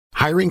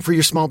Hiring for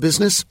your small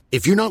business?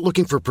 If you're not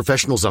looking for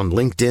professionals on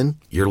LinkedIn,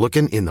 you're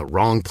looking in the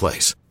wrong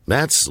place.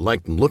 That's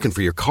like looking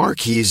for your car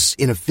keys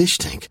in a fish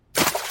tank.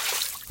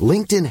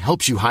 LinkedIn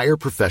helps you hire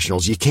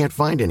professionals you can't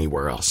find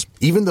anywhere else,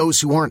 even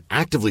those who aren't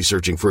actively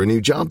searching for a new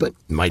job but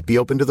might be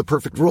open to the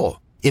perfect role.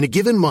 In a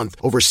given month,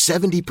 over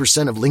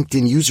 70% of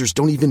LinkedIn users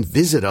don't even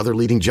visit other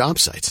leading job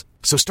sites.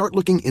 So start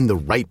looking in the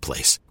right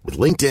place. With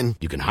LinkedIn,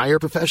 you can hire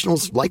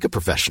professionals like a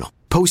professional.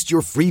 Post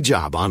your free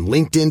job on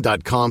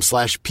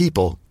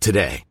linkedin.com/people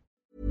today.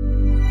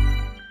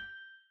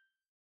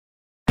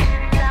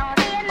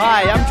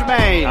 Hi, I'm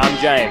Jermaine. I'm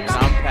James.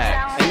 I'm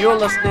Pat. And you're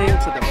listening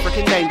to the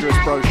Frickin' Dangerous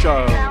Bro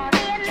Show.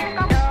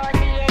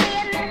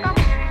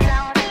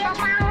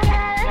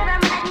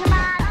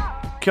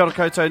 Kia ora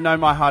koutou, no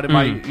mai haere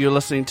mai. You're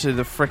listening to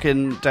the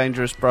Frickin'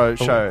 Dangerous Bro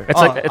Show.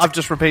 I've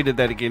just repeated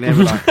that again,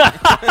 haven't I?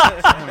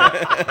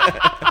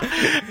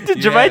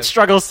 Jermaine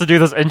struggles to do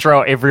this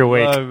intro every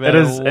week. It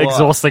is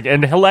exhausting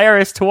and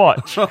hilarious to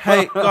watch.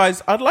 Hey,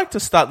 guys, I'd like to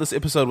start this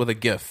episode with a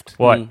gift.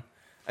 What?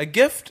 A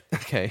gift?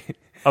 Okay.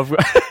 Hold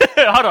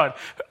on.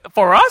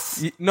 For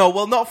us? No,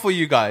 well, not for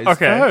you guys.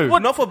 Okay.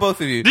 Not for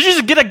both of you. Did you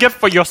just get a gift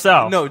for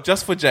yourself? No,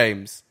 just for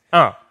James.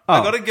 Oh.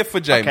 I got a gift for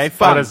James. Okay,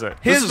 fine. What is it?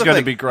 This is going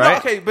to be great. No,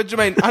 okay, but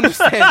Jermaine,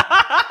 understand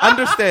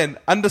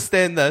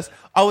this.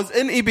 I was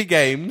in EB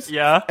Games,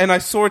 and I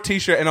saw a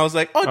T-shirt, and I was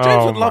like, "Oh,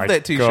 James would love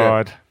that T-shirt."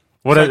 God.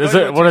 What is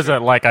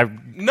it like?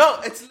 No,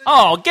 it's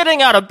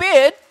getting out of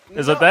bed.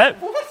 Is it that?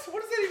 What does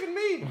that even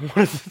mean?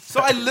 So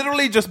I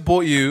literally just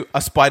bought you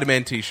a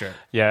Spider-Man T-shirt.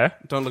 Yeah.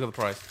 Don't look at the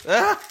price.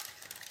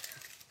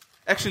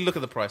 Actually, look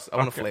at the price. I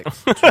want to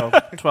flex.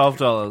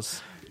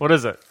 $12. What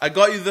is it? I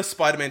got you this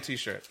Spider-Man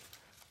T-shirt.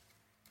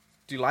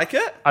 Do you like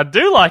it? I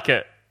do like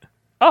it.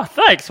 Oh,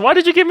 thanks. Why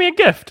did you give me a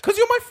gift? Because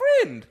you're my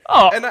friend.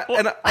 Oh, and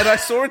I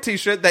saw a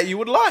T-shirt that you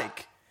would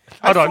like.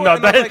 Hold on, no,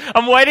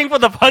 I'm waiting for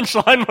the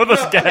punchline for this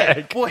gag.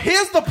 Okay. Well,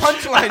 here's the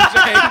punchline,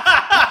 James.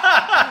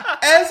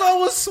 As I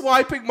was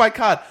swiping my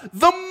card,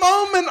 the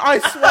moment I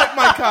swipe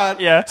my card,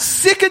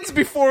 seconds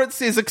before it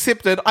says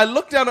accepted, I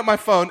look down at my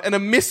phone and a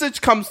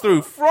message comes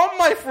through from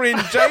my friend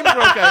James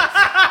Roker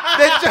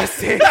that just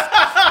says,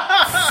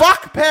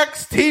 "Fuck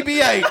PAX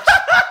TBH."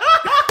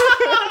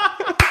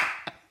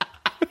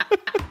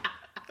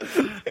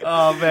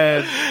 Oh,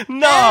 man.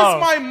 No. As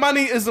my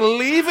money is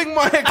leaving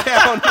my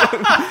account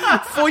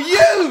for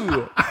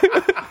you.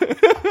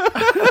 Is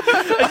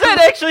that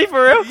actually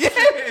for real?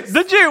 Yes.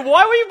 Did you?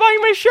 Why were you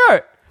buying my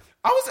shirt?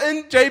 I was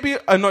in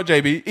not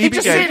JB. He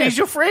just said he's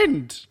your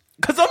friend.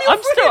 Because I'm your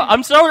friend.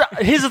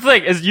 Here's the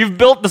thing: is you've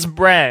built this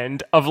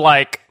brand of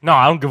like, no,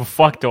 I don't give a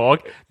fuck,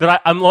 dog.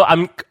 That I'm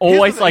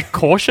always like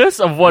cautious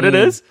of what it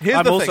is. Here's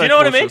I'm the also thing. You know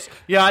what I mean? cautious.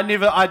 Yeah, I'd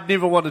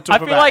never want to talk I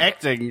feel about like-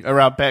 acting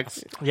around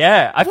PAX.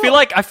 Yeah, I feel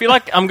like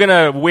I'm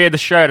gonna wear the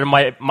shirt and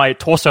my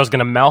torso is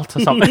gonna melt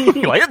or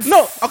something. Like it's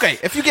No, okay,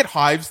 if you get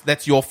hives,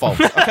 that's your fault,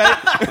 okay?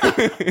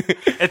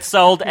 it's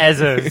sold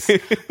as is.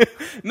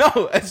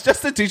 No, it's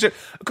just a T-shirt.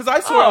 Because I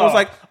saw it, I was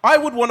like, I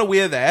would want to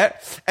wear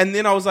that. And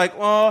then I was like,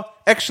 well,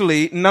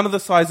 actually, none of the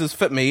sizes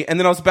fit me. And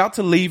then I was about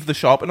to leave the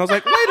shop, and I was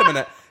like, wait a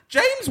minute,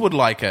 James would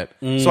like it.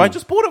 So I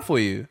just bought it for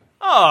you.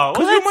 Oh,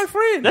 Because you're my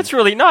friend. That's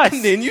really nice.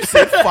 And then you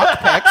said, fuck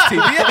PAX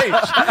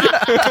TBH.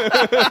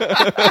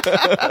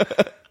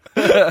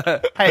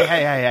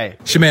 Hey.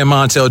 It's your man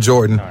Montel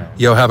Jordan. Right.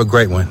 Yo, have a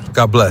great one.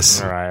 God bless.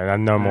 All right,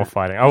 no more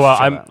fighting. Oh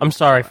well, I'm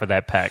sorry for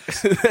that,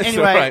 Pax.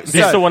 Anyway, right. Do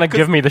you still want to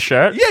give me the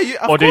shirt?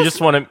 Yeah, or do you just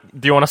want to?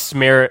 Do you want to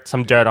smear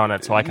some dirt on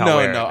it so I can't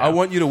wear it? No. I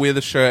want you to wear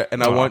the shirt,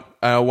 and I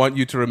want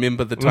you to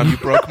remember the time you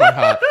broke my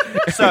heart.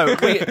 So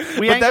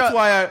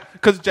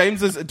because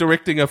James is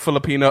directing a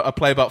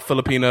play about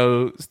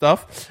Filipino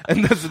stuff,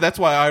 and that's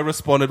why I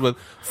responded with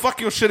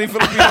 "fuck your shitty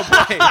Filipino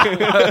play."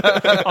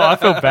 Oh, I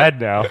feel bad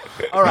now.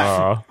 All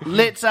right,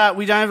 let's.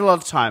 We don't have a lot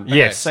of time.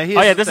 Yes. So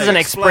here's this is an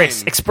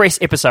express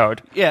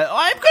episode. Yeah,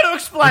 I'm going to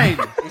explain.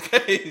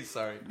 Okay,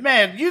 sorry.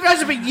 Man, you guys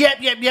have been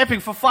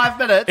yapping for 5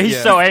 minutes.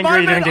 He's so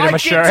angry you didn't get him a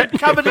shirt. To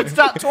come in and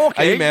start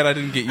talking. Are you mad I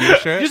didn't get you a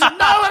shirt? You said,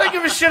 no, I don't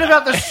give a shit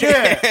about the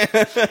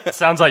shirt.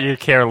 Sounds like you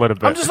care a little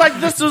bit. I'm just like,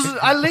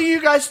 I let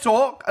you guys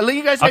talk. I let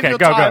you guys have your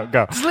time.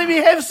 Go. Just let me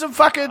have some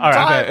fucking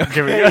time. Okay.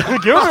 Give it.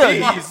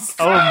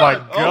 Oh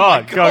my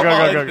god.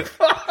 Go.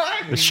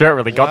 The shirt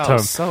really got to him.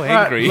 So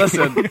angry.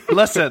 Right,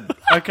 listen.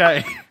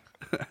 Okay.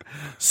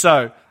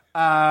 So,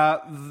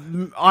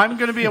 I'm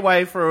going to be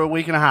away for a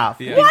week and a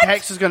half. Yeah. And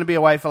Pax is going to be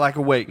away for like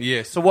a week.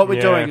 Yes. So what we're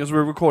doing is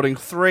we're recording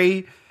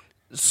 3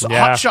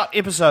 Hotshot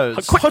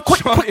episodes. Quick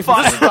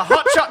fire. This is the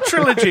Hotshot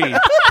Trilogy.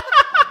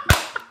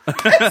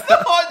 It's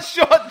the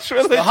Hotshot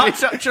Trilogy. The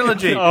Hotshot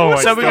Trilogy. Oh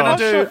my so we're God.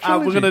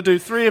 going to do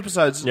 3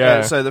 episodes.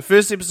 Yeah. So the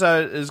first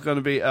episode is going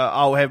to be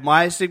I'll have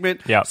my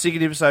segment. Yep.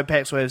 Second episode,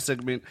 Pax will have his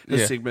segment.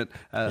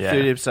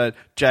 Third episode,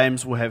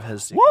 James will have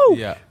his segment. Woo!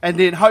 Yeah. And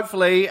then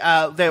hopefully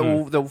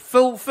they'll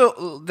fill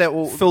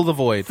the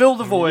void. Fill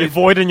the void. Your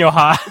void in your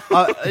heart.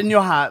 In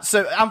your heart.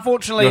 So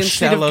unfortunately, Your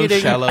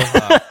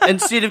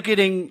instead of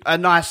getting a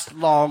nice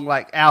long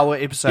hour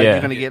episode, you're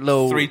going to get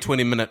little 3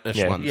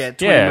 20-minute-ish ones. Yeah,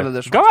 20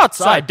 minute. Go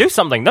outside, do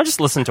something something. Don't just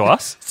listen to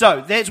us.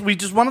 So we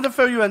just wanted to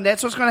fill you in.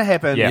 That's what's going to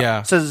happen.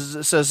 Yeah. So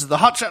this is the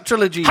Hotshot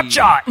Trilogy.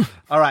 Hotshot!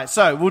 All right,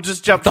 so we'll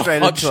just jump straight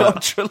into it.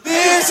 Hotshot Trilogy.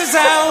 This is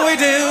how we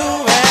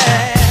do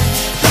it.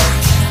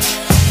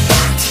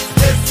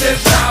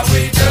 This is how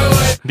we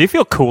do it. Do you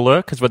feel cooler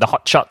because we're the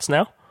Hotshots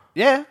now?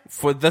 Yeah.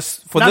 For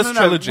this No,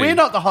 trilogy. we're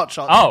not the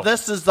Hotshots. Oh.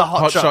 This is the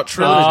Hotshot Hotshot Trilogy.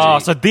 Trilogy. Oh,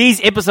 so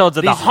these episodes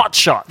are the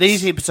Hotshots.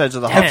 These episodes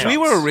are the Damn. Hotshots. If we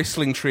were a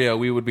wrestling trio,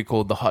 we would be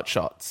called the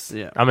Hotshots.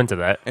 Yeah. I'm into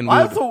that. And we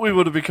I would, thought we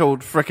would have been called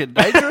frickin'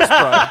 dangerous,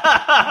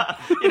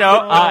 bro. You know,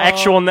 our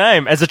actual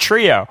name as a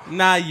trio.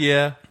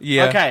 yeah.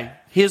 Okay,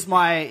 here's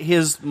my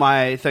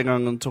thing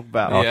I'm going to talk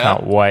about. Oh, I Yeah.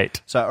 can't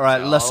wait. So, all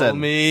right, listen.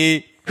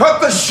 Me.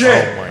 Cut the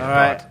shit. All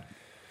right.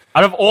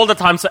 Out of all the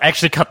times to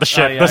actually cut the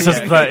shit, yeah, this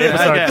okay. is the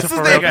episode. Okay. to This is for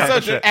the real cut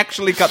episode shit. to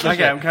actually cut the Okay,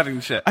 shit. I'm cutting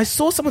the shit. I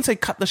saw someone say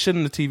cut the shit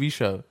in the TV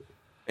show.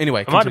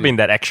 Anyway, It might have been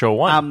that actual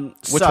one.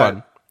 Which so,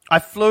 one? I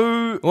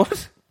flew What?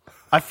 to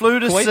Wait,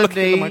 look at the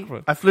Sydney.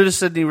 microphone. I flew to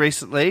Sydney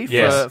recently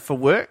Yes. for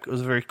work. It was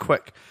a very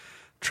quick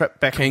trip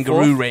back Kangaroo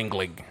and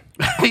wrangling. forth.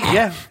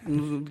 Yeah,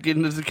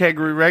 getting into the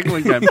kangaroo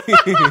wrangling game.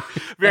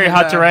 Very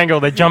hard to wrangle.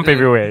 They jump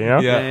everywhere, you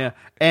know? Yeah.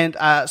 And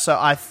so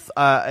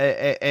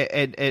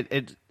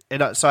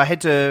so I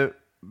had to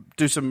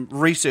do some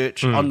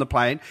research on the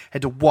plane.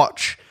 Had to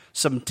watch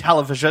some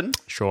television.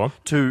 Sure.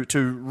 To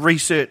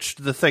research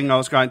the thing I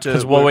was going to.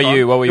 'Cause what work were on.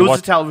 you- what were you It was watch-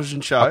 a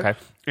television show. Okay.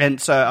 And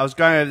so I was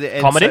going over there.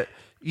 And Comedy? So,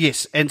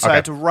 yes, and so Okay. I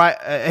had to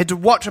had to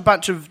watch a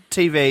bunch of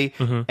TV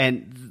Mm-hmm.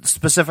 and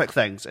specific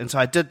things, and so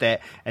I did that,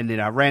 and then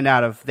I ran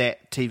out of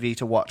that TV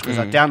to watch because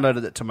I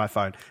downloaded it to my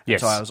phone.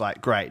 Yes. And so I was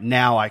like, great,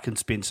 now I can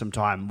spend some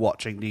time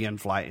watching the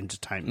in-flight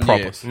entertainment.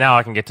 Proper. Yes. Now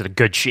I can get to the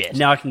good shit.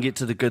 Now I can get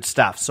to the good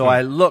stuff. So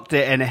I looked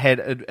at and it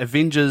had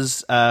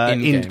Avengers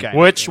Endgame.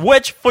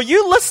 Which, for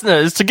you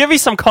listeners, to give you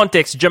some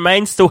context,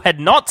 Jermaine still had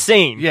not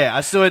seen. Yeah,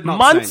 I still had not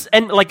Months, seen.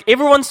 and like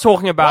everyone's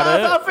talking about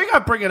Well, I it. think I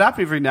bring it up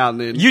every now and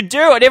then. You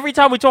do, and every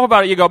time we talk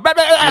about it, you go, blah,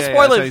 blah, blah, Yeah,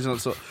 spoilers. so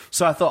he's not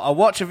so I thought I'll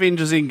watch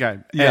Avengers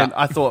Endgame, and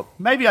I thought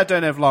maybe I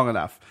don't have long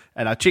enough,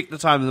 and I checked the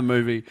time of the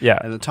movie, Yeah.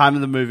 and the time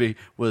of the movie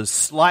was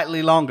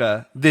slightly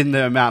longer than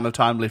the amount of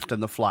time left in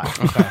the flight.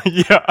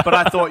 Yeah. But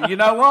I thought, you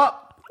know what?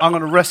 I'm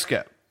going to risk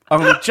it. I'm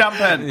going to jump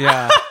in.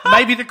 Yeah.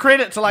 Maybe the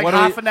credits are like What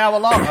are half we- an hour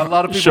long. A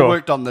lot of people Sure.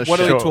 worked on this. What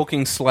shit. are we Sure.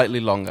 talking slightly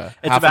longer?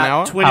 It's Half about an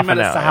hour? 20 Half an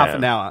minutes to hour, half yeah.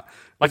 an hour.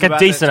 Like It's a about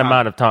that decent time.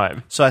 amount of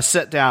time. So I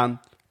sit down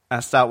and I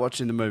start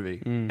watching the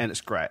movie, and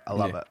it's great. I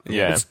love it.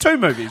 Yeah. It's two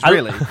movies, I-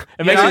 really.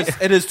 It makes You me- know?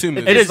 It is 2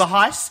 movies. There's is- the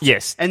heist,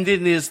 yes. and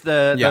then there's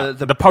the Yeah.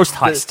 The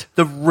post-heist.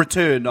 the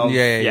return of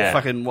Yeah.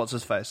 fucking what's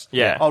his face,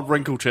 Yeah. old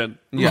wrinkle chin,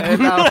 Yeah.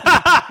 And,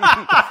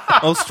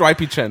 Oh,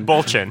 stripy chin.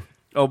 Bolchin.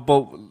 oh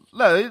bull.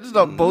 No, it's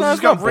not balls. No, He's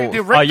it's got not wrinkly.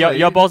 balls. Oh,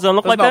 your balls don't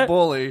look It's like not that?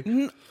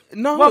 bally.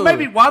 No. Well,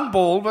 maybe one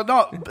ball, but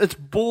not. It's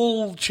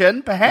ball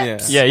chin,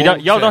 perhaps. Yeah, Ball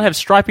y'all don't chin. have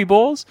stripy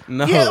balls?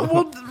 No. Yeah.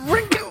 Well,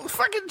 wrinkle.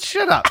 Fucking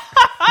shut up.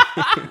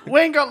 We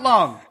ain't got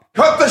long.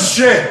 Cut the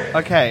shit.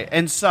 Okay,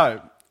 and so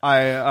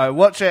I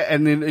watch it,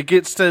 and then it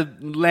gets to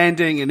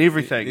landing and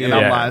everything, and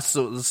I'm Yeah. like,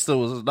 this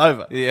still isn't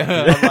over.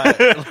 Yeah. I'm like,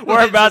 We're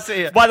let's about just see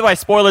it. By the way,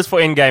 spoilers for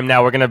Endgame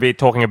now. We're going to be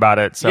talking about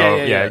it. So,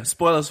 yeah.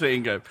 Spoilers for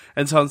Endgame.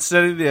 And so I'm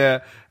sitting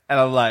there, and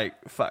I'm like,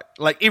 fuck.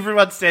 Like,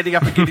 everyone's standing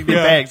up and getting their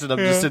bags, and I'm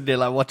just sitting there,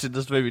 like, watching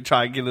this movie,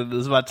 trying to get in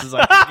as much as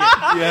I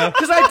can get.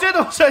 Because I did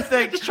also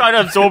think... Just trying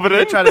to absorb it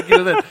in. trying to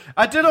get it in.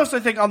 I did also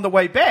think on the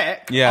way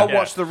back, Yeah. I'll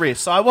watch the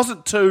rest. So I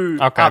wasn't too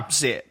Okay.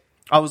 upset.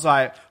 I was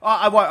like, oh,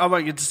 I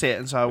won't get to see it.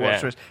 And so I watched Yeah.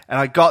 the rest. And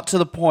I got to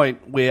the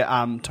point where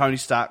Tony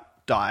Stark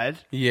died.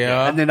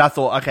 Yeah. And then I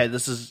thought, okay,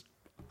 this is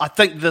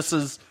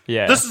enough,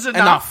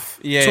 Enough.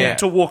 Yeah.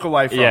 to walk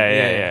away from.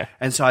 Yeah.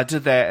 And so I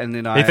did that, and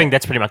then I... You think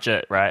that's pretty much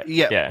it, right?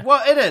 Yeah.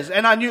 Well, it is,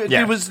 and I knew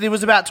Yeah. there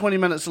was about 20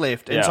 minutes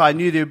left, and Yeah. so I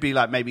knew there would be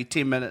like maybe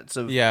 10 minutes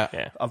of Yeah.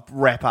 of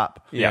wrap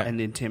up, Yeah. and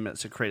then 10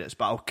 minutes of credits.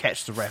 But I'll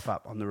catch the wrap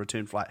up on the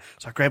return flight.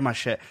 So I grab my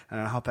shit and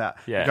I hop out,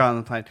 Yeah. go on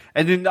the plane,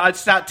 and then I'd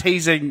start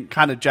teasing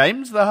kind of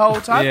James the whole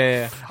time.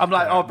 Yeah. I'm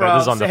like, oh, bro,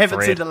 This is on the I haven't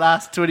thread. seen the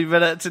last 20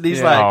 minutes, and he's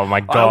Yeah. like, Oh, my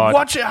God.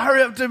 watch it,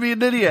 hurry up, to be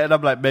an idiot, and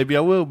I'm like, maybe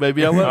I will,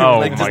 Oh,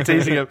 like my just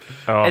teasing him.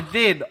 Oh. And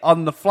then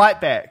on the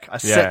flight back, I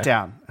Yeah. sit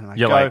down and I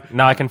You're go. like,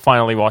 now I can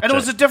finally watch And it. it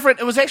was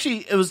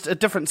a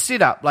different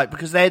setup, like,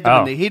 because they had them Oh.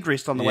 in their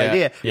headrest on the way Yeah.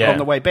 there, Yeah. but on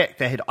the way back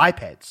they had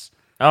iPads.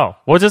 Oh,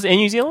 was this in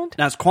New Zealand?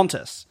 Now it's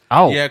Qantas.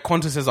 Oh, Yeah,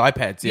 Qantas has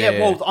iPads. Yeah, Yeah.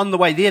 well, on the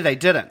way there they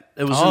didn't.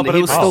 It was Oh, in the but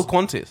it was headrest. still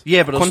Qantas.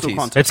 Yeah, but it was still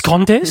Qantas. it's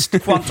contest.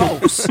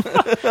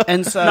 Qantas.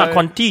 And so No,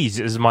 Quantis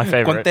is my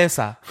favorite.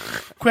 Qantesa.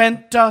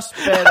 Qantas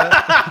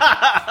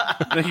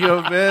better.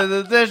 You're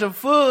better. There's a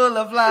full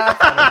of life.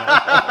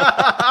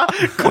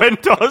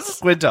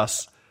 Quintos.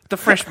 Qantas, the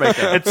fresh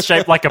maker. It's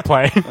shaped like a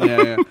plane.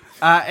 Yeah.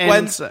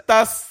 And so,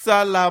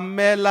 Qantas la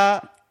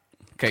mela.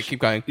 Okay, keep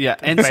going. yeah,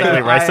 and so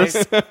Vaguely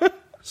racist.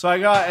 So I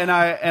go and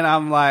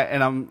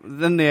I'm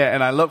in there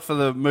and I look for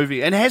the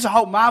movie, and it has a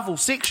whole Marvel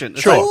section.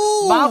 It's Sure.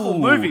 like Marvel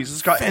movies.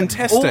 It's got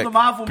Fantastic. all the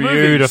Marvel movies.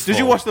 Beautiful. Did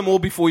you watch them all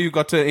before you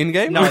got to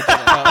Endgame? No,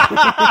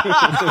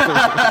 I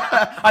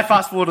didn't. I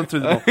fast forwarded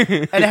through them all, and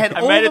it had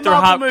I all made the it through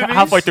Marvel movies.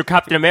 halfway through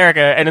Captain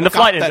America, and then the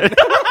flight ended.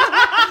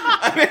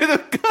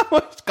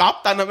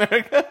 Captain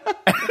America.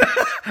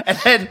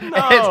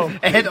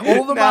 It had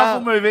all the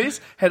Marvel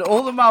movies. Had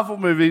all the Marvel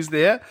movies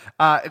there,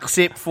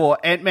 except for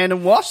Ant-Man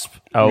and Wasp.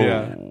 Oh.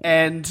 Yeah.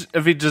 And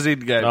Avengers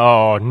Endgame.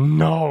 Oh,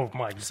 no,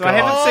 my God. So I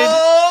haven't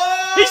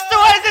seen. He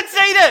still hasn't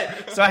seen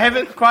it! So I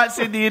haven't quite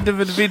seen the end of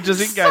Avengers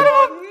Endgame.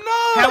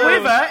 No.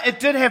 However, it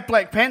did have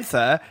Black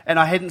Panther, and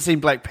I hadn't seen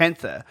Black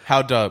Panther.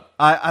 How dope.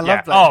 I love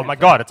Yeah. Black Panther. Oh, my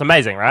God, it's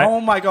amazing, right? Oh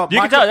my God! You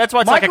can tell, that's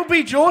why it's Michael like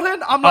B.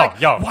 Jordan. I'm like,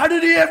 yo. why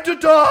did he have to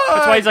die?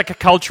 That's why he's like a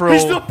cultural...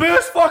 He's the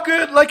best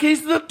fucking. Like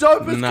he's the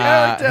dopest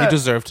character. He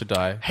deserved to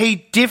die. He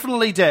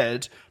definitely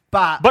did,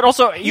 but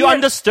also, you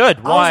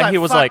understood why he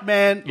was fuck, like...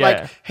 man, Yeah.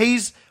 like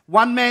he's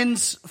one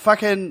man's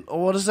fucking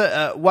what is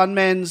it? One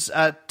man's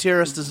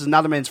terrorist is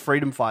another man's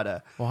freedom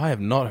fighter, Well, I have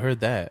not heard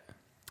that.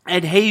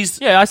 and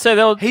he's Yeah, I say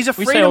that. he's a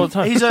we say all freedom. the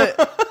time. He's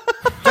a.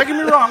 Don't get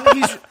me wrong.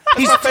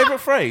 He's My favorite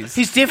phrase.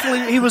 He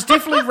was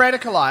definitely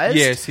radicalized.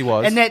 Yes, he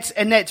was. and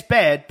that's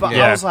bad. But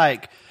Yeah. I was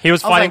like, He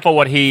was I fighting like, for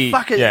what he...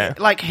 fuck it, Yeah.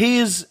 like he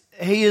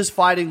is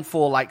fighting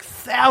for like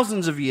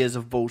thousands of years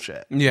of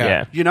bullshit.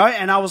 Yeah. You know,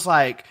 and I was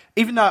like,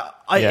 even though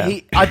I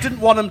didn't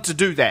want him to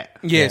do that.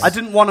 Yes. I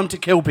didn't want him to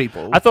kill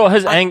people. I thought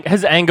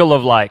his angle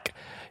of like...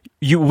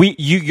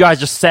 You guys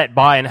just sat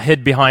by and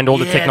hid behind all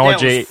the Yeah,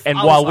 technology, that was- and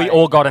I while was we like-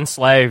 all got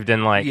enslaved,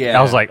 and like Yeah.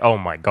 I was like, oh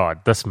my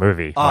God, this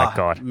movie, my Oh,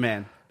 God,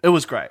 man, it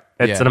was great.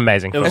 it's Yeah. an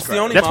amazing. It was film. It's the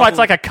only That's why it's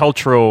Marvel- like a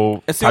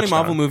cultural. It's the only touchstone.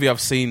 Marvel movie I've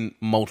seen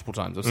multiple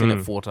times. I've seen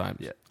it 4 times.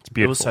 Yeah, It's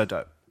beautiful. It was so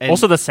dope. And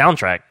Also, the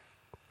soundtrack,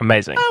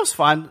 amazing. that was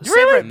fun. Sad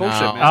Really? rat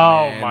bullshit, No. man.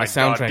 Oh man, my the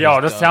soundtrack God, yo,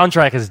 the is dope.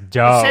 soundtrack is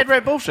dope. Sad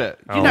rat bullshit.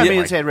 You Oh know me my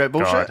and sad rat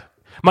bullshit. God.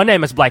 My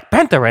name is Black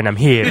Panther, and I'm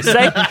here to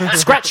say,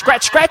 scratch,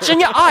 scratch, scratch in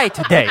your eye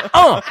today.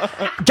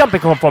 Jumping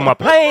from a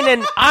plane,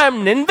 and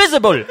I'm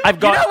invisible. I've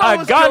got know what a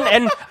was gun, cool?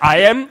 and I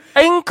am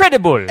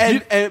incredible.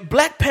 And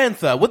Black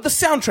Panther with the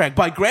soundtrack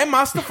by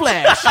Grandmaster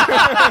Flash.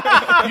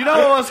 You know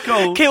what was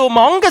cool?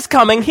 Killmonger's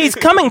coming. He's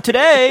coming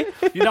today.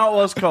 You know what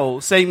was cool?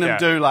 Seeing them Yeah.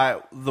 do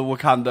like the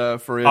Wakanda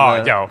forever.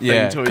 Oh, yo. thing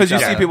Yeah, to because you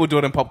each see other. people do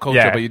it in pop culture,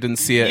 Yeah. but you didn't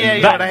see it. Yeah,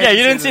 in- yeah. That- I yeah, hadn't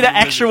you didn't seen see it the in the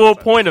movie, actual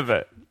so- point of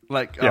it.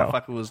 Like, Yeah. oh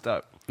fuck, it was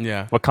dope.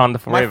 yeah. Wakanda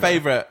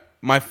forever.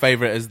 My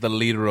favorite is the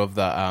leader of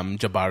the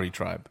Jabari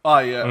tribe. Oh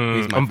yeah.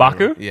 He's my M'Baku?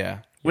 favorite. Yeah.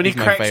 When he He's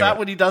my cracks favorite. up,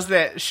 when he does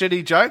that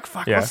shitty joke.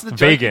 Fuck, Yeah. what's the joke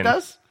Vegan. he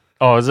does?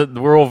 Oh, is it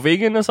we're all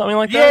vegan or something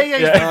like Yeah, that? yeah,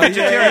 he's being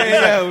vegetarian. He's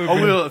yeah, like,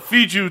 I will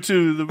feed you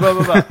to the blah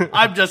blah blah.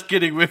 I'm just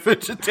kidding, we're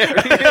vegetarian.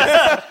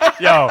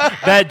 Yo,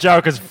 that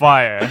joke is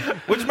fire.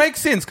 Which makes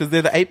sense because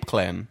they're the ape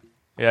clan.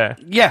 Yeah.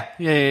 Yeah.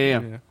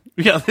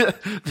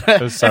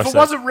 If was so it sick.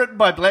 wasn't written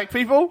by black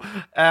people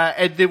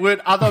and there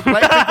weren't other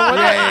black people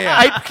in it,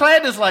 Ape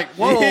Clan is like,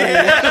 whoa.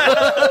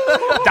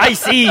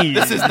 Dicey.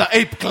 This is the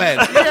ape clan.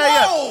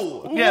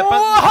 Yeah, but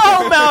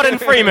Whoa, Mountain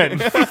Freeman.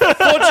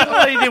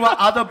 fortunately there were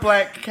other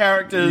black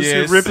characters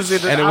Yes. who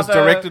represented and it was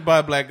other... directed by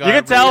a black guy. You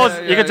can tell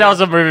Yeah, you can tell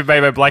it's a movie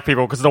made by black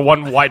people because the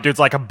one white dude's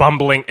like a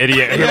bumbling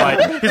idiot.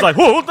 He's like,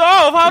 "Whoa,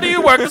 how do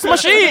you work this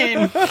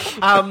machine?"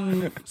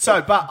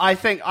 But I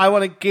think I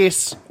want to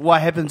guess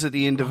what happens at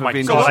the end of my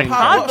Avengers God, I Endgame.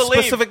 can't What believe.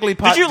 specifically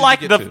part Did you did you like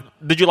get the? to?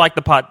 Did you like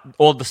the part?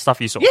 All the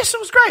stuff you saw? Yes, it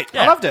was great.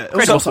 I Yeah. loved it. It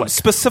was Great awesome. flick.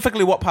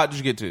 Specifically, what part did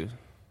you get to?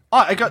 Oh,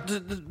 I got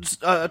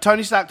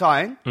Tony Stark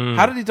dying.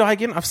 How did he die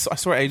again? I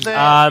saw it ages ago. The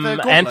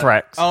gauntlet.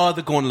 Anthrax. Oh,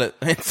 the gauntlet.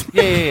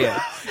 Yeah.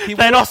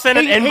 Thanos sent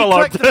an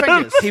envelope. He clicked the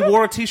fingers. He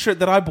wore a T-shirt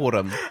that I bought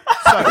him.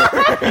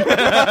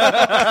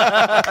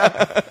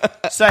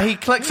 So he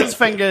clicks his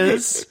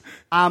fingers.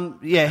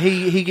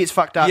 He gets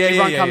fucked up. Yeah,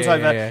 Everyone yeah, comes yeah,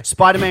 over. yeah.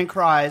 Spider-Man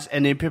cries,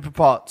 and then Pepper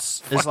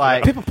Potts is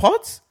like, Pepper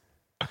Potts?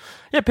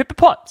 Yeah, Pepper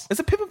Potts. Is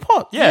it Pepper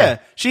Potts? yeah.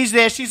 She's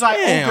there. She's like,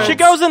 Damn. all good. She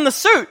goes in the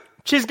suit.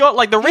 She's got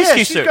like the rescue Yeah,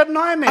 she's suit. got an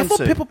Iron Man I thought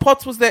suit. Pepper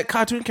Potts was that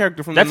cartoon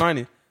character from That's-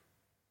 the 90s.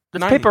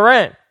 That's Pepper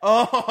Ann.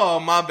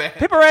 Oh, my bad.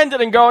 Pepper Ann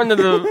didn't go into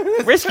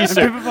the rescue suit.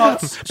 Pepper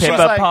Potts. She's Pepper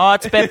like-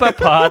 Potts, Pepper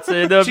Potts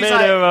in the She's middle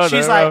like, of the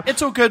she's road. like,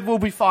 it's all good. We'll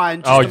be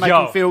fine. Just Oh, to make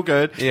yo. him feel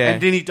good. Yeah.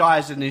 And then he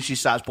dies, and then she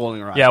starts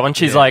bawling around. Yeah, when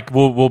she's like,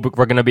 we're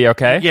gonna be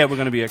okay. Yeah, we're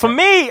gonna be okay. For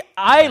me,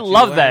 I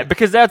love that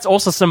because that's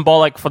also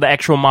symbolic for the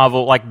actual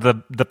Marvel, like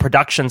the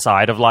production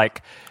side of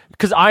like,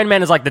 because Iron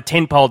Man is like the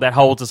tentpole that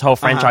holds this whole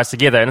franchise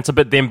together, and it's a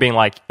bit them being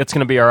like, it's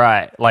gonna be all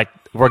right. Like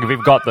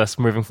we've got this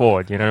moving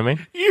forward. You know what I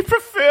mean?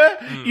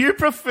 You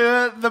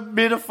prefer the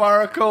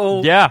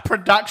metaphorical Yeah.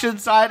 production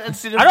side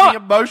instead of I don't- the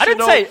emotional. I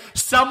didn't say-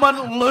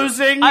 someone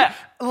losing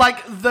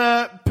like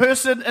the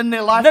person in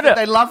their life No, that no.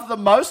 they love the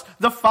most,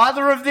 the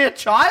father of their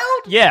child.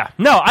 Yeah.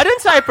 No, I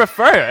didn't say I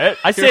prefer it.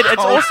 I said it's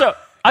cold. also.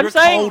 I'm You're a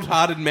saying.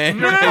 cold-hearted man.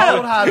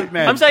 Cold-hearted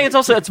man. I'm saying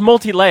it's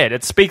multi-layered.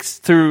 It speaks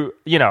through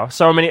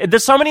so many.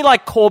 There's so many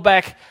like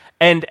callback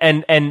and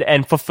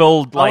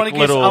fulfilled I like want to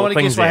little guess. I want to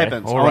things guess what there.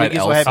 happens. All I want right, to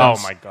guess what Elsa. happens.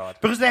 Oh my God.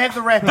 Because they have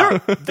the wrap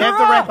up. They have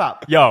the wrap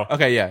up. Yo,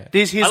 Okay, yeah.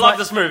 Here's I love one-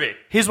 this movie.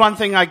 Here's one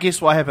thing I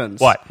guess what happens.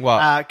 What?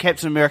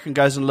 Captain America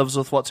goes and lives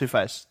with what's her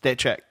face? That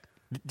chick.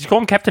 Did you call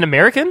him Captain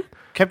American?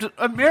 Captain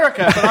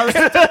America. But I was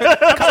I'm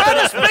trying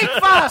to speak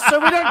fast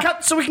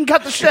so we can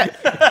cut the shit.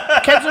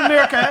 Captain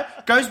America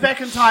goes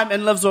back in time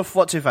and lives with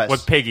what's her face?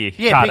 With Peggy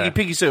Yeah, Carter.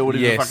 Peggy Sue,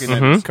 whatever Yes. the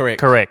fucking name is.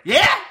 Correct.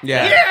 Yeah?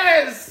 Yeah.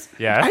 Yes!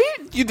 Yeah.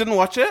 You didn't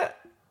watch it?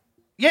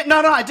 Yeah, no,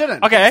 I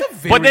didn't. Okay, It's a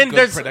very but then good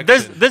there's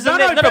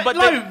prediction.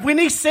 then, when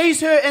he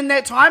sees her in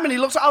that time and he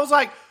looks, I was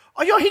like,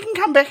 oh, he can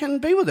come back and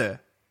be with her.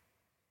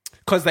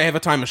 Because they have a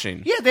time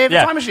machine. Yeah, they have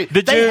a time machine.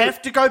 They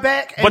have to go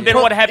back. And But then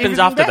put what happens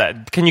everything after back.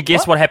 that? Can you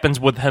guess what happens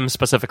with him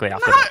specifically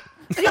after that?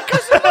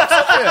 Because he looks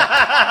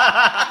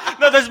at her.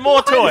 No, there's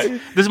more to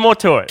it. There's more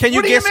to it. Can you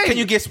What do you guess? mean? Can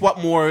you guess what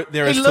more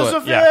there is He to lives it?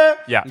 with Yeah. her.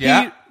 Yeah.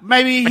 Yeah.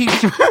 Maybe he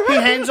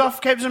hands off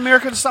Captain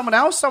America to someone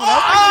else.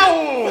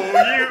 Oh,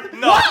 you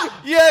no,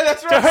 Yeah,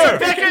 that's right. To her.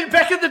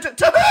 Back in the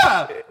to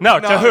her. no,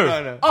 to who?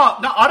 No. Oh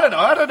no, I don't know.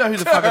 I don't know who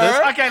the fuck it is.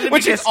 her, Okay, let me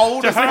which guess. is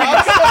old as fuck.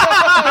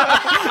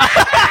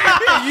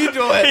 You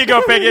do Here it. you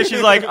go, Peggy.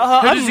 She's like,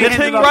 I'm does he hand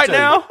knitting it off right to?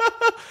 now.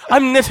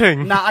 I'm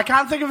knitting. Nah, I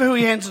can't think of who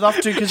he hands it off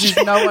to because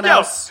there's no one No,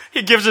 else.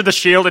 he gives her the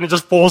shield and it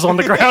just falls on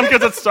the ground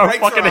because it's so Breaks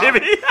fucking her arm.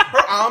 heavy.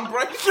 Her arm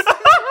breaks.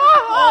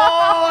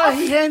 Oh,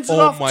 he hands it Oh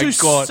off my to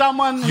god!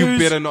 someone You who's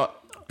better not.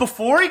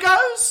 before he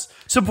goes.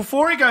 So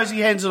before he goes, he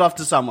hands it off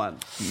to someone.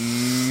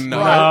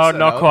 No, No,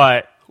 not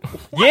quite.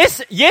 Yes,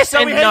 So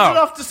and he hands it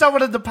no. off to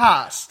someone in the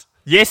past.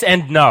 Yes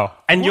and no.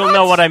 And you'll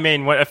know what I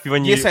mean when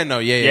you... Yes and no.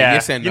 Yeah.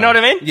 Yes and no. You know what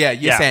I mean? Yeah.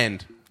 Yes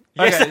and.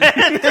 Yes and.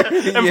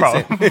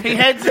 Improv. He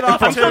hands it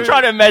off I'm still to.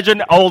 trying to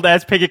imagine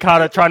old-ass Peggy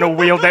Carter trying to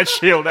wield that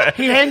shield.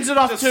 He hands it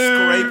off Just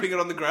to. scraping it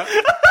on the ground.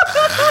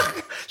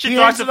 She He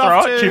tries hands to it throw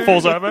off it, to- she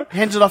falls over.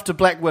 Hands it off to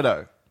Black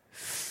Widow.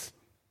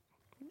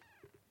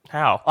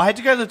 How? I had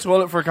to go to the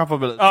toilet for a couple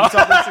of minutes. Did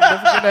something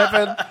significant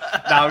happen?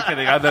 No, I'm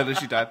kidding. I know that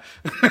she died.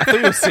 I thought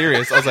you were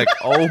serious. I was like,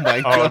 oh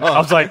my god. I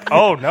was like,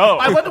 oh no.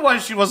 I wonder why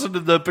she wasn't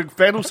in the big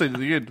battle scene at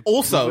the end.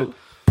 Also,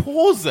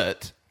 pause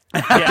it.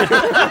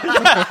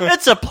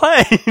 It's a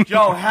plane.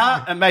 Yo,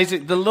 how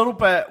amazing. The little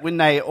bit when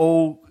they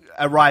all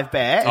arrive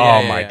back.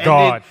 Oh my And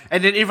god.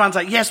 and then everyone's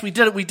like, yes, we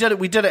did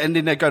it. And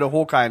then they go to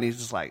Hawkeye and he's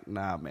just like,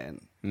 nah, man.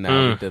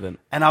 No, we didn't.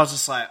 And I was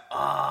just like,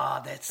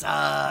 oh, that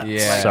sucks.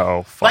 Yeah.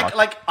 So fucked.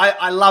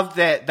 I love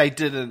that they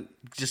didn't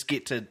just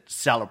get to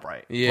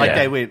celebrate. Yeah. Like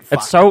they went, fuck,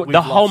 It's so we've the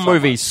lost whole someone.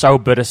 movie's so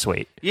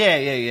bittersweet.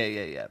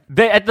 Yeah.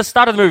 At the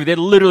start of the movie, they're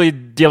literally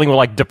dealing with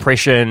like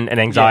depression and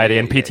anxiety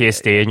Yeah, and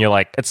PTSD, and you're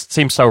like, it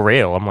seems so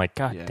real. I'm like,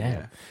 god damn.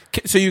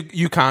 yeah. So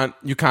you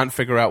can't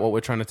figure out what we're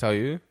trying to tell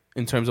you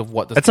in terms of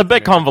what this. It's a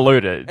bit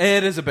convoluted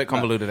It is a bit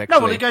convoluted, actually.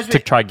 No, well, he goes to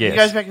back. try guess. He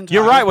goes back in time.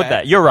 You're right with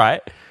back. that. You're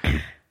right.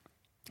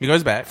 He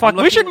goes back. Fuck,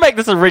 we should make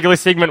this a regular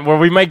segment where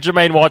we make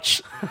Jermaine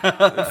watch.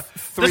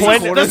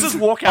 This is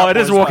Walkout Oh, it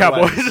is Boys, by Walkout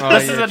the way.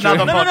 Boys. This is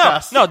another No,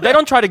 podcast. no, they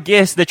don't try to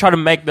guess. They try to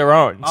make their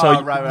own.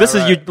 So right, this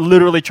is right. you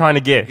literally trying to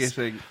guess.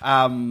 Guessing.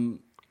 Well,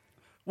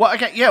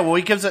 okay, yeah. Well,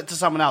 he gives it to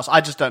someone else. I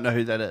just don't know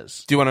who that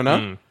is. Do you want to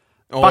know?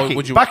 Or Bucky.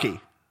 would you? Bucky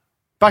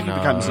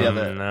becomes the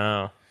other.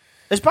 No.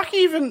 Is Bucky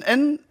even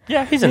in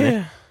Yeah, he's in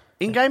there.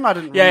 game? I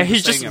didn't. Yeah, remember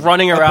he's seeing just him.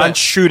 running around bit.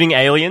 shooting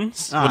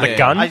aliens with a yeah.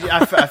 gun,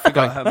 I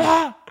forgot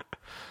him.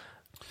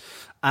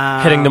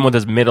 hitting them with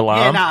his middle Yeah,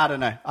 arm. no, I don't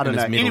know.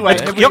 his middle Anyway,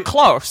 leg. You're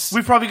close.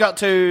 we've probably got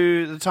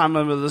to the time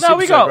limit of this No,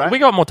 episode, right? we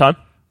got more time.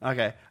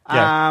 Okay.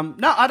 Yeah.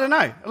 No, I don't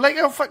know. Like,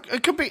 oh, fuck,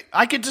 it could be.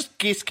 I could just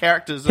guess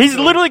characters. He's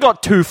until- literally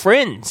got two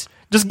friends.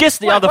 Just guess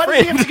the Wait, other why does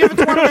he friend. have to give it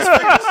to one of his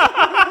friends?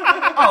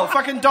 Oh,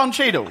 fucking Don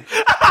Cheadle.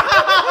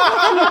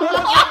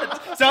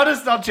 So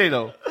does Don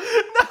Cheadle.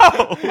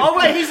 No. Oh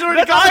wait, he's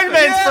already got Iron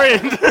Man's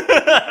friend.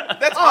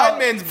 That's Iron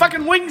Man's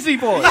fucking Wingsy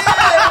boy.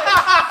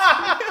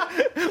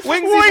 Wingsy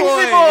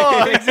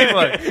boy. Wingsy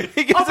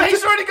boy. Oh, but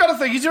he's already got a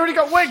thing. He's already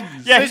got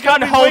wings. Yeah, so he he's got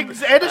can't hold-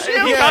 wings and a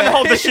shield. You can't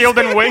hold the shield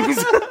and wings.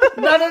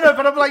 No.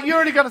 But I'm like, you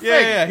already got a thing.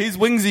 Yeah. He's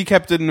Wingsy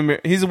Captain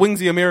America. He's a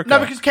Wingsy America. No,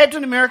 because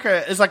Captain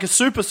America is like a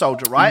super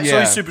soldier, right? So Yeah.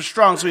 he's super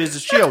strong, so he has a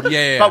shield.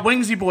 Yeah. But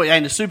Wingsy boy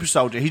ain't a super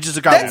soldier. He's just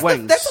a guy with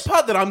wings. that's the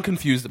part that I'm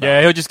confused about.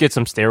 Yeah, he'll just get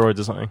some steroids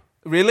or something.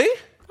 Really?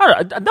 I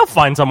don't know, they'll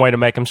find some way to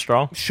make him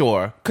strong.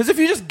 Sure. Because if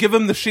you just give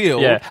him the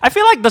shield, Yeah, I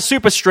feel like the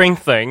super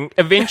strength thing he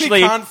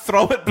eventually can't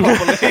throw it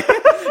properly.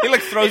 He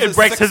like throws it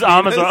breaks 6 his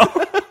arm as meters.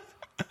 well.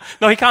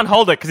 No, he can't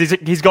hold it because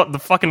he's got the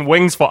fucking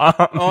wings for arms.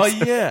 Oh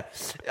yeah.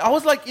 I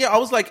was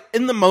like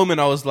in the moment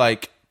I was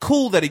like,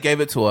 cool that he gave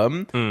it to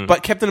him,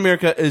 but Captain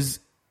America is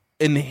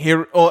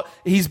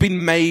he's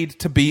been made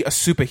to be a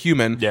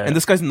superhuman, Yeah. and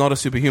this guy's not a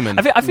superhuman.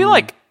 I feel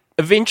like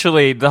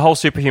eventually the whole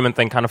superhuman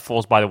thing kind of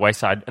falls by the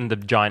wayside in the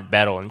giant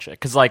battle and shit.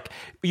 Because like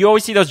you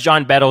always see those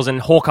giant battles and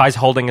Hawkeye's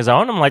holding his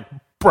own. I'm like,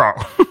 bro.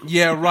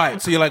 Yeah,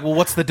 right. So you're like, well,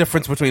 what's the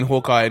difference between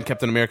Hawkeye and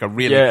Captain America,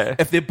 really? Yeah.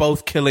 If they're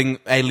both killing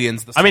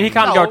aliens the I mean, he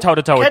same can't go toe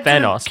to toe with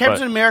Captain- Thanos. Captain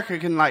but America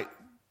can like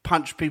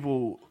punch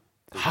people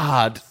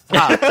hard.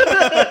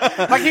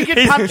 Like he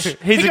can punch. he's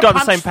he can got the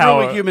punch same through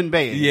power. a human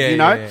being. Yeah, you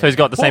know. yeah. so he's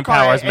got the same Hawkeye,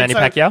 power as and Manny so-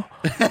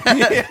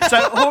 Pacquiao.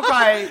 So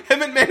Hawkeye,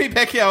 Him and Manny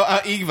Pacquiao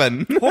are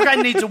even. Hawkeye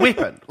needs a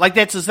weapon. Like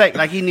that's his thing.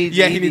 Like he needs.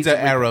 Yeah, he needs an a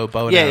weapon. arrow,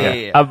 bow and Yeah, arrow. yeah,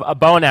 yeah. A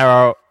bow and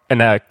arrow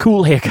and a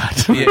cool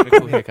haircut. Yeah, a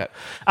cool haircut.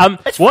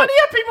 It's what? funny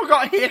how people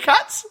got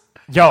haircuts.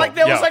 Yo, Like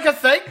that was yo. like a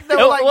thing. They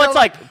were Well, like, it's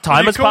like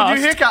time has cool new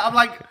passed. haircut. I'm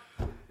like,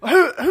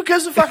 Who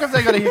gives a fuck if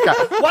they got a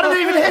haircut? Why do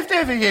they even have to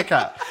have a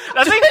haircut?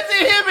 I think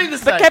their hair be the the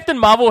same. Captain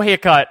Marvel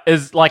haircut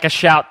is like a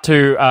shout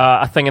to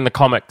a thing in the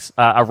comics,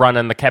 a run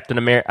in the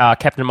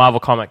Captain Marvel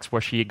comics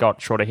where she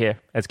got shorter hair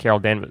as Carol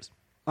Danvers.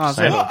 Oh,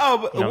 Same. so-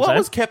 What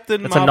was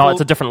Captain It's Marvel?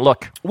 it's a different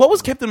look. What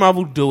was Captain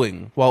Marvel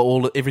doing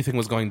while everything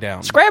was going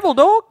down? Scrabble,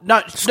 dog.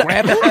 No,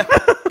 Scrabble?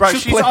 bro,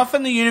 She's she's play- off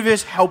in the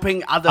universe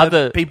helping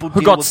other people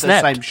who deal got with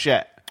snapped. the same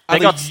shit. They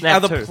got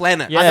snapped other too.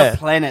 planets. Yeah. Other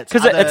planets.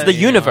 Because it's other- the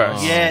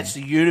universe. Yeah, it's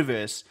the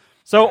universe.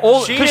 So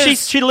all She because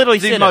is she literally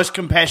the said most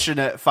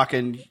compassionate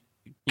fucking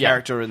Yeah.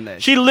 character in there.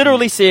 She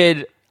literally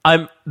said,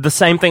 the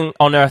same thing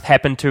on Earth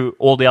happened to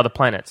all the other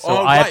planets, so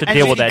Oh, I have right. to And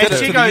deal she- with that and too.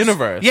 she to the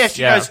universe. Yeah,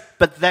 she Yeah. goes,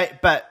 but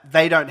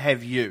they don't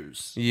have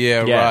yous.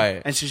 Yeah, Yeah.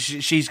 right. And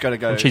she's got to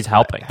go. And she's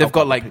helping. They've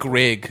got like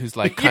Greg, who's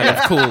like kind of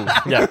cool.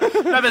 Yeah.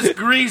 No, that's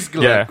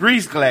Griezglag. Yeah.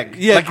 Griezglag.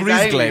 Yeah, Like an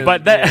Griezglag. alien.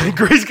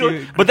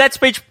 But that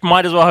speech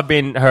might as well have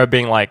been her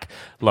being like,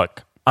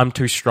 "Look, I'm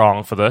too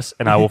strong for this,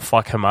 and I will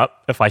fuck him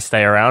up if I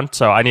stay around.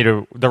 So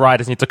the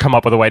writers need to come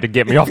up with a way to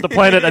get me off the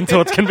planet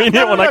until it's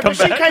convenient when I come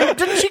but back."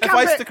 didn't she If come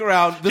I back? stick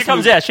around, this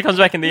She comes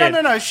back in the end.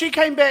 No. She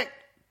came back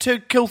to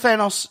kill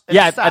Thanos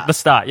At the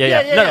start.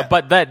 Yeah. No,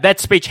 but that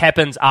speech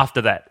happens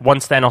after that.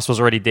 Once Thanos was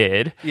already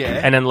dead. Yeah.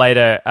 And then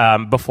later,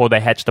 before they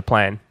hatched the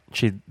plan,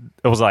 it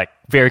was like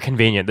very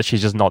convenient that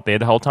she's just not there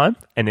the whole time,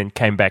 and then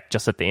came back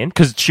just at the end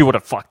because she would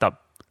have fucked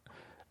up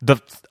the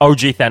OG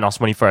Thanos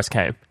when he first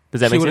came. Does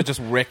that She make would have sense?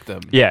 just wrecked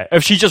them. Yeah,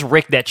 if she just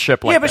wrecked that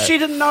ship like Yeah, but that. she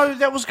didn't know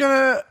that was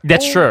gonna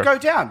That's all true. go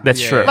down.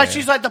 That's true. Like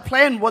she's like the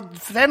plan. What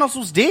Thanos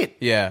was dead.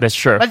 Yeah. That's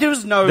true. Like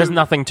there's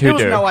nothing to do.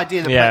 There was no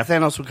idea that Yeah.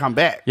 Thanos would come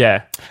back.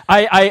 Yeah.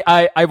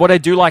 What I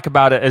do like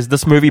about it is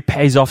this movie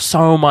pays off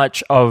so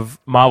much of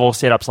Marvel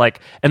setups. Like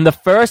in the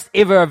first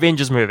ever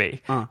Avengers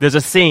movie, there's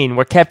a scene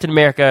where Captain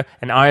America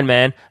and Iron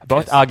Man are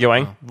both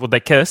arguing. Well, they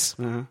kiss.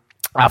 And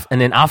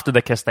then after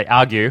the kiss, they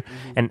argue.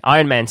 And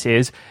Iron Man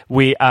says,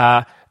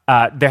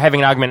 they're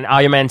having an argument, and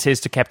Iron Man says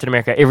to Captain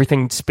America,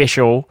 everything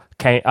special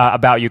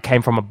about you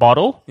came from a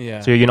bottle,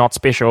 so you're not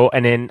special.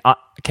 And then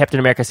Captain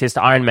America says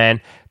to Iron Man,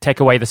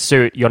 take away the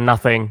suit, you're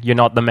nothing, you're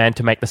not the man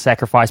to make the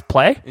sacrifice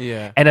play.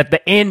 Yeah. And at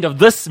the end of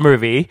this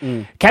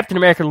movie, Captain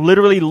America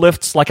literally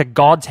lifts like a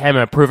god's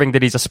hammer, proving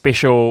that he's a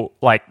special,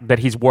 like, that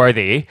he's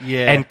worthy.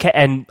 Yeah.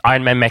 And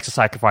Iron Man makes a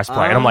sacrifice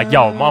play. And I'm like,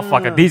 yo,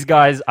 motherfucker, these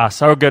guys are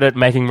so good at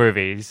making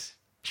movies.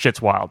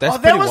 Shit's wild. That's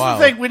That pretty was wild.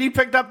 the thing when he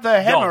picked up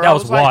the hammer. that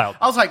was wild.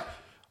 I was like,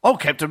 oh,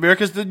 Captain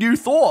America's the new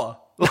Thor.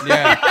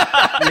 Yeah.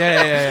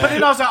 But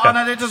then I was like, oh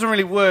no, that doesn't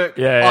really work.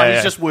 Yeah, he's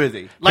yeah. just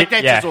worthy. Like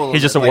that's just all.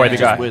 he's just a of it. worthy Like,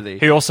 guy. Just worthy.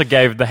 He also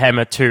gave the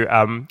hammer to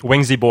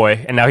Wingsy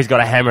Boy, and now he's got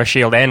a hammer,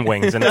 shield, and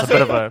wings, and it's a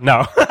bit of a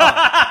no.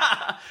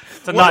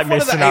 It's a What if nightmare one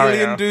of the scenario.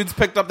 alien dudes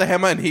picked up the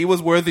hammer and he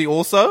was worthy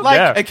also? Like-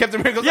 Yeah. And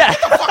Captain America was Yeah. like,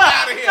 get the fuck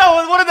out of here.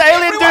 No, one of the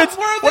alien Everyone's dudes.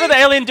 worthy. One of the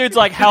alien dudes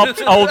like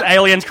helped old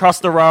aliens cross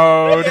the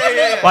road.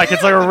 Like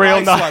it's like a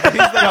real Nice nice. one.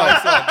 He's the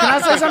nice one. Can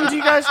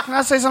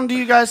I say something to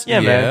you guys? Yeah,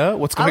 man. Yeah,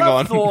 what's going I on?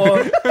 love Thor.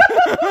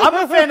 I'm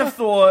a fan of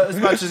Thor as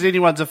much as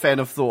anyone's a fan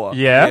of Thor.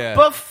 Yeah. Yeah.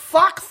 But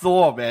fuck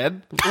Thor,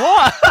 man.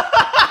 What?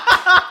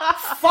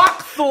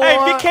 Fuck Thor.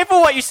 Hey, be careful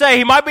what you say.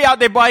 He might be out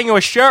there buying you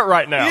a shirt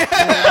right now.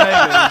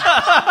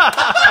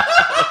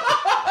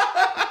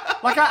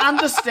 Like, I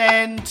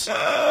understand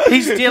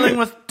he's dealing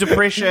with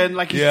depression.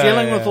 Like, he's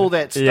dealing with all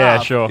that stuff. Yeah,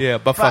 sure. Yeah,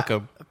 but fuck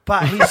him.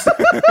 But he's...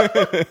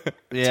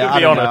 yeah, I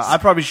be don't know. honest. I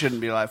probably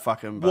shouldn't be like,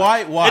 fuck him.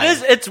 But... Why? It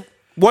is. It's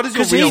What is your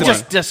Because reason? he's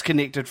just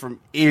disconnected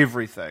from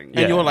everything.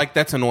 And you're like,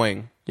 that's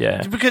annoying.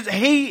 yeah. Because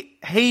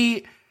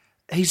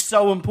he's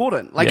so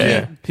important. Like,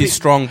 Yeah. He's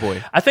strong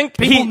boy. I think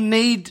people he.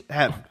 need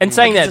him. And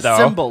saying Like, he's that, a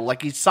though, symbol.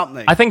 Like, he's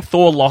something. I think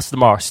Thor lost the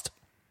most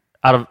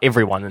out of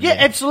everyone. In yeah,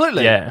 there.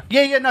 absolutely. Yeah.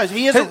 No,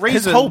 he has a His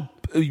reason. whole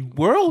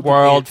world,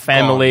 World, is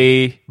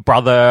family,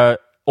 brother,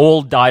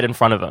 all died in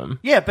front of him.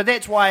 Yeah, but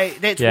that's why.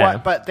 Yeah.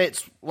 But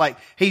that's like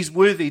he's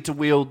worthy to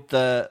wield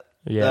the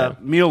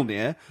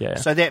Mjolnir. Yeah.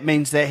 So that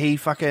means that he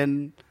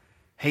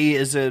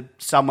is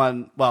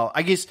someone. Well,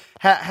 I guess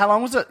how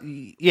long was it?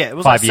 Yeah, it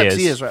was 5 like 6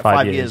 years. years, right? 5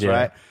 5 years, years, yeah.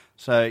 right?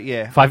 So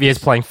yeah, 5 years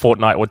playing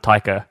Fortnite with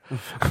Taika.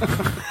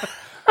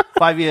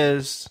 5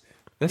 years.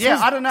 This Yeah,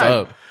 is I don't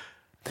know. dope.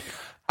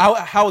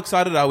 How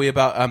excited are we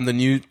about the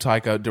new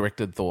Taika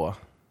directed Thor?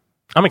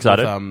 I'm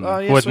excited.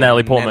 With, with sweet.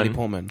 Natalie Portman. Natalie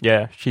Portman.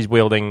 Yeah, she's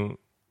wielding.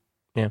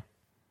 Yeah,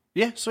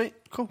 Yeah, sweet,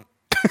 cool.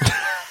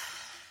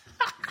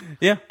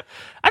 Yeah.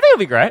 I think it'll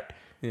be great.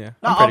 Yeah.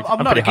 No, pretty- I'm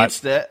I'm not pretty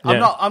against hyped. it. I'm Yeah.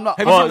 not. I'm not.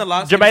 Have you well, seen the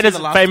last? Jermaine have you has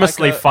seen the last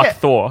famously Taika- fucked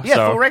Thor. Yeah,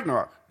 so. Thor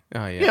Ragnarok.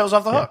 Oh, yeah. Yeah, it was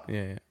off the hook.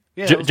 Yeah.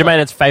 Yeah, it was Jermaine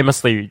has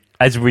famously,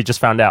 as we just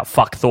found out,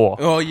 fuck Thor.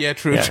 Oh, yeah,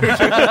 true. No,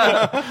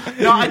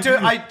 I do.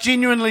 I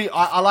genuinely,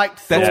 I like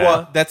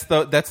Thor. That's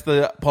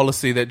the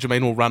policy that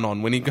Jermaine will run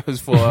on when he goes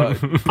for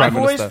Prime I've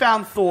always Minister.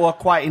 found Thor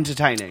quite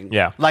entertaining.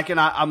 Yeah. Like, and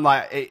I'm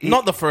like,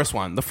 Not the first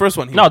one. The first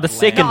one. He No, was the bland.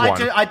 second No,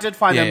 one. I did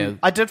find Yeah, him. yeah.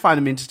 I did find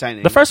him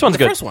entertaining. The first one's The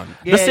good. first one.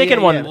 The Yeah, second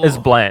yeah, one yeah. is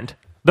bland.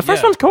 The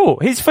first one's cool.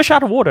 He's fish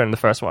out of water in the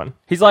first one.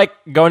 He's like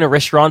going to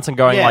restaurants and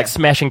going like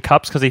smashing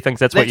cups because he thinks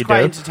that's what you quite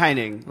do.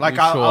 entertaining. Like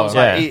You I sure? was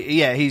like,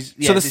 Yeah. he's So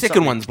the there's second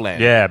something- one's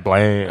bland. Yeah,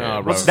 blame.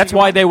 right. That's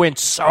why they went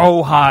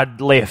so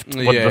hard left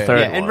with the third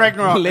Yeah, one. and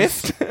Ragnarok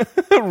Left,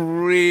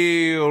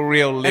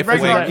 real left. And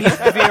Ragnarok, wing. he's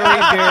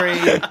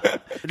very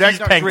Ragnarok's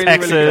paying really,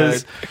 taxes. really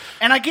good.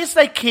 And I guess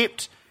they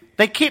kept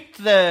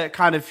the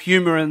kind of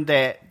humor in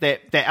that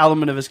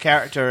element of his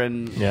character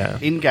in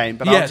game.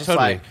 But I was just totally.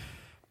 like,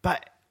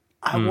 but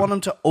I want him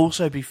to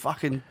also be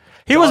fucking.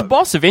 He was dope.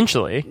 boss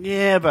eventually.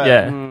 Yeah, but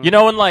Yeah. You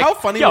know, and like How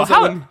funny was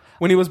it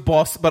when he was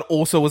boss, but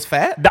also was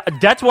fat?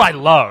 That's what I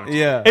loved.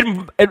 Yeah.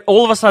 It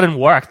all of a sudden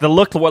worked. The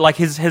look, like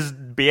his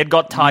beard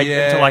got tied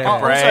into like a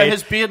also braid.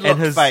 his beard and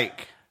looked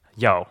fake.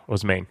 Yo, it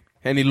was mean.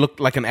 And he looked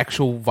like an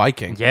actual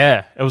Viking.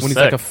 Yeah, it was When he's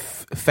sick. like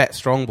a fat,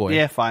 strong boy.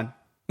 Yeah, fine.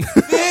 This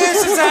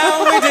is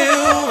how we do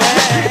it.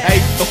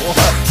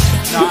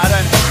 No, I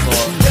don't hate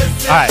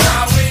Thor. All right,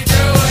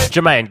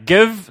 Jermaine,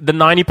 give the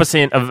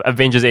 90% of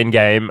Avengers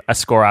Endgame a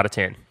score out of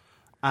 10.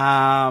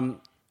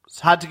 It's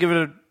hard to give it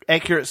an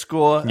accurate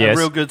score, Yes. a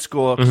real good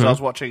score, because I was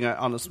watching it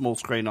on a small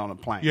screen on a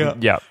plane.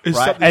 Yeah. It's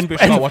Right. something And,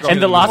 special about watching and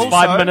it the in last movies.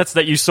 5 minutes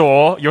that you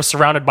saw, you're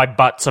surrounded by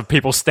butts of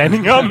people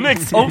standing up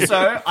next to you.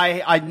 Also,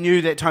 I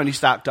knew that Tony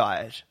Stark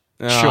died.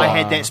 Sure. I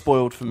had that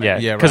spoiled for me. Yeah,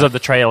 Yeah, because right. of the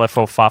trailer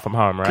for Far From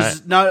Home, right?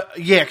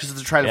 Because of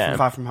the trailer Yeah. from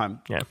Far From Home.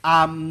 Yeah.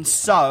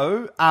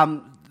 So,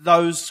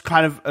 those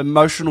kind of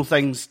emotional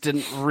things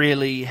didn't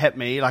really hit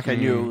me. Like I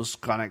knew it was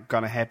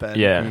gonna happen.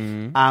 Yeah.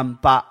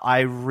 But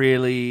I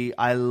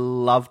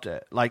loved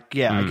it. Like,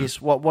 I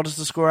guess what is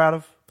the score out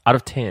of? Out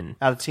of 10.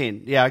 Out of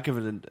 10. Yeah, I give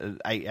it an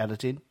 8 out of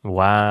 10.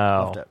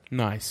 Wow. Loved it. It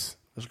Nice.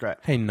 was great.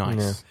 Hey,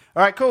 nice.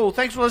 All right, cool.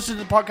 Thanks for listening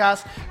to the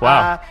podcast.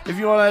 Wow. If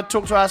you want to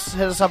talk to us,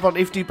 hit us up on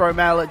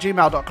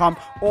fdbromail@gmail.com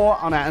or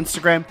on our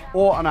Instagram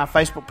or on our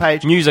Facebook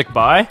page. Music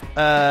by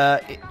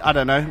I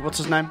don't know. What's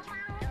his name?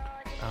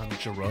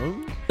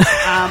 Jerome?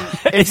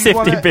 If you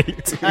want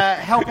SFDB. to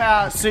help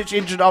our search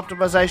engine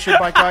optimization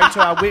by going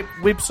to our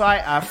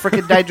website,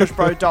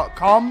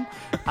 frickindangerousbro.com.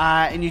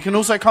 And you can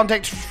also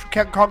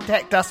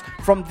contact us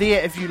from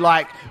there if you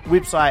like.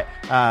 Website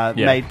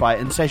made by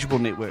Insatiable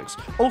Networks.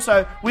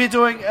 Also, we're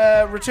doing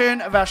a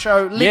return of our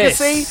show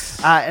Legacy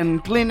in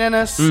Glen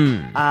Innes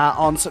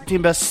on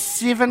September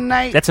 7,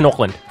 8. That's in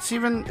Auckland.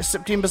 7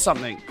 September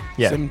something.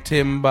 Yeah.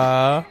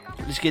 September.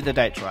 Let's get the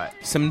dates right.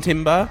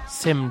 September.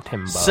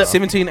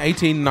 17,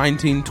 18,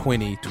 19,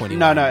 20,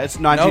 21. No, it's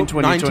 19,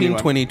 20, 19, 21.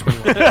 20,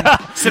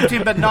 21.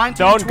 September 19,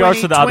 Don't 20, go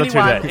to the other two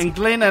 21 dates. in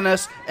Glen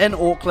Innes in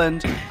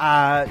Auckland.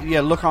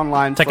 Look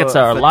online. Tickets for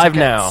are live tickets.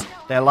 now.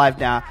 They're live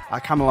now.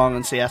 Come along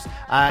and see us.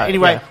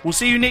 Anyway, yeah. we'll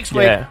see you next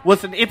week Yeah.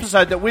 with an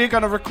episode that we're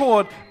going to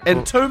record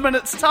in 2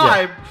 minutes'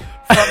 time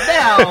from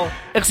now,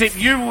 except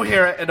you will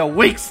hear it in a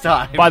week's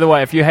time. By the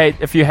way, if you hate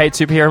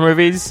superhero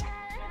movies,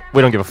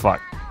 we don't give a fuck.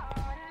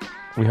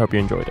 We hope you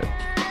enjoyed it.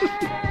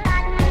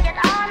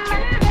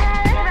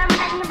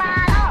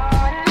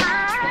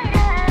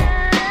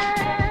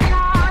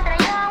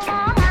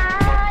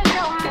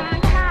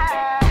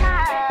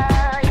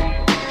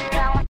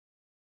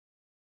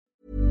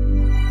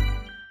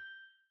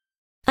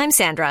 I'm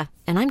Sandra,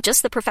 and I'm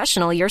just the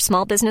professional your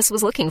small business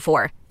was looking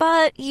for.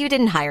 But you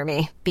didn't hire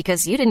me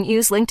because you didn't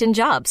use LinkedIn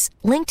Jobs.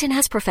 LinkedIn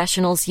has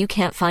professionals you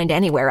can't find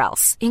anywhere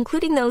else,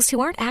 including those who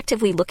aren't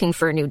actively looking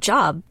for a new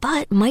job,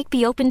 but might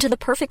be open to the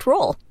perfect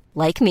role,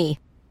 like me.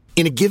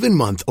 In a given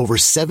month, over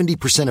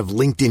 70% of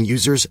LinkedIn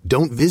users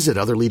don't visit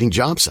other leading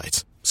job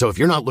sites. So if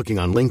you're not looking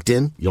on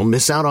LinkedIn, you'll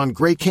miss out on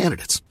great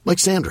candidates like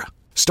Sandra.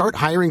 Start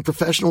hiring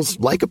professionals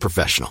like a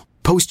professional.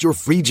 Post your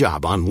free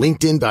job on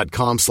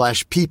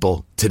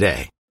linkedin.com/people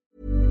today.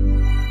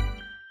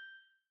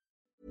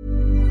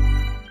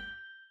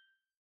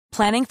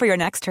 Planning for your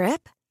next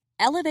trip?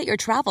 Elevate your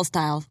travel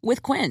style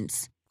with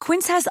Quince.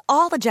 Quince has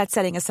all the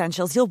jet-setting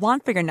essentials you'll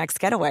want for your next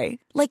getaway,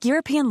 like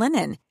European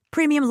linen,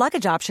 premium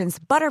luggage options,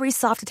 buttery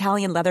soft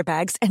Italian leather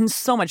bags, and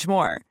so much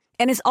more.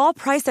 And is all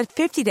priced at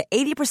 50 to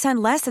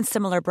 80% less than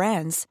similar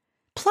brands.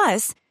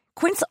 Plus,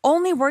 Quince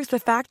only works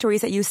with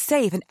factories that use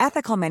safe and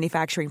ethical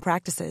manufacturing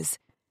practices.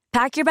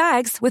 Pack your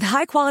bags with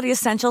high-quality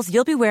essentials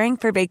you'll be wearing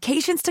for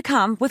vacations to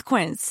come with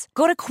Quince.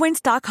 Go to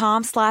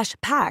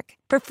quince.com/pack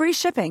for free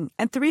shipping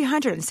and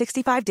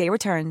 365-day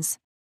returns.